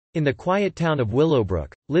In the quiet town of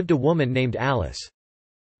Willowbrook, lived a woman named Alice.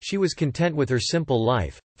 She was content with her simple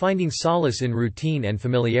life, finding solace in routine and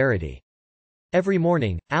familiarity. Every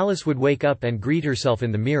morning, Alice would wake up and greet herself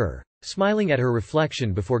in the mirror, smiling at her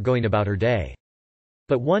reflection before going about her day.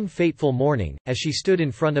 But one fateful morning, as she stood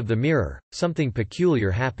in front of the mirror, something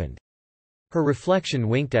peculiar happened. Her reflection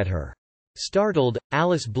winked at her. Startled,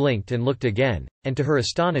 Alice blinked and looked again, and to her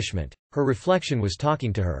astonishment, her reflection was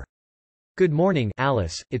talking to her. "Good morning,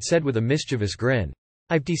 Alice," it said with a mischievous grin.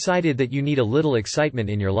 "I've decided that you need a little excitement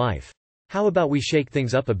in your life. How about we shake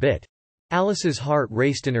things up a bit?" Alice's heart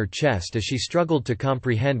raced in her chest as she struggled to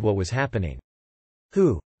comprehend what was happening.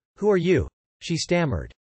 Who are you?" she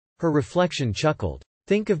stammered. Her reflection chuckled.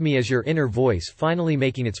 "Think of me as your inner voice finally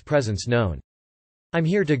making its presence known. I'm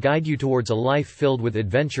here to guide you towards a life filled with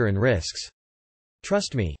adventure and risks.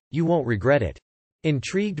 Trust me, you won't regret it."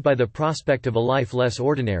 Intrigued by the prospect of a life less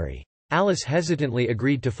ordinary, Alice hesitantly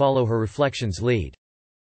agreed to follow her reflection's lead.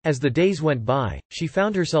 As the days went by, she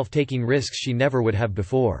found herself taking risks she never would have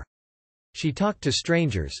before. She talked to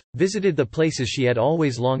strangers, visited the places she had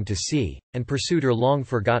always longed to see, and pursued her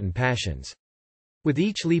long-forgotten passions. With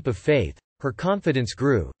each leap of faith, her confidence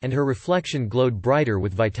grew, and her reflection glowed brighter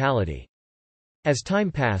with vitality. As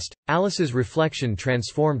time passed, Alice's reflection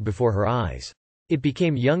transformed before her eyes. It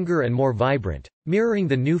became younger and more vibrant, mirroring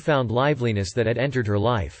the newfound liveliness that had entered her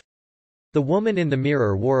life. The woman in the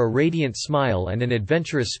mirror wore a radiant smile and an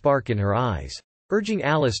adventurous spark in her eyes, urging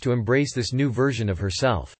Alice to embrace this new version of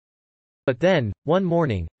herself. But then, one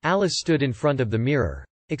morning, Alice stood in front of the mirror,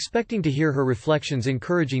 expecting to hear her reflection's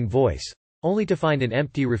encouraging voice, only to find an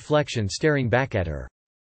empty reflection staring back at her.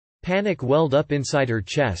 Panic welled up inside her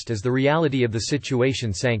chest as the reality of the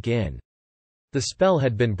situation sank in. The spell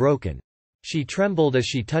had been broken. She trembled as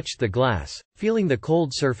she touched the glass, feeling the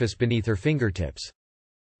cold surface beneath her fingertips.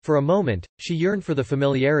 For a moment, she yearned for the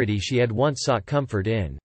familiarity she had once sought comfort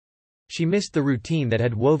in. She missed the routine that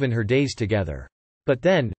had woven her days together. But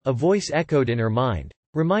then, a voice echoed in her mind,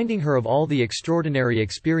 reminding her of all the extraordinary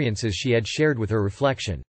experiences she had shared with her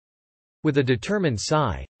reflection. With a determined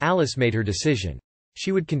sigh, Alice made her decision.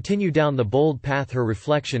 She would continue down the bold path her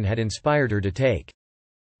reflection had inspired her to take.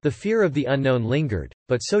 The fear of the unknown lingered,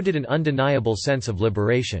 but so did an undeniable sense of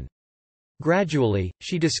liberation. Gradually,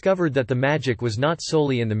 she discovered that the magic was not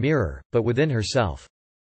solely in the mirror, but within herself.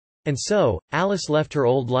 And so, Alice left her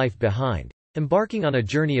old life behind, embarking on a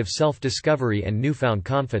journey of self-discovery and newfound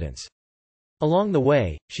confidence. Along the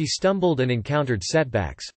way, she stumbled and encountered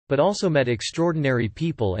setbacks, but also met extraordinary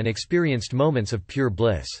people and experienced moments of pure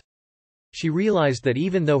bliss. She realized that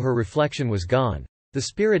even though her reflection was gone, the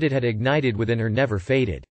spirit it had ignited within her never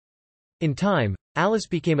faded. In time, Alice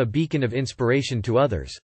became a beacon of inspiration to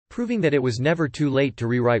others, proving that it was never too late to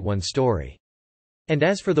rewrite one's story. And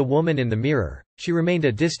as for the woman in the mirror, she remained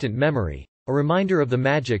a distant memory, a reminder of the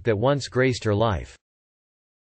magic that once graced her life.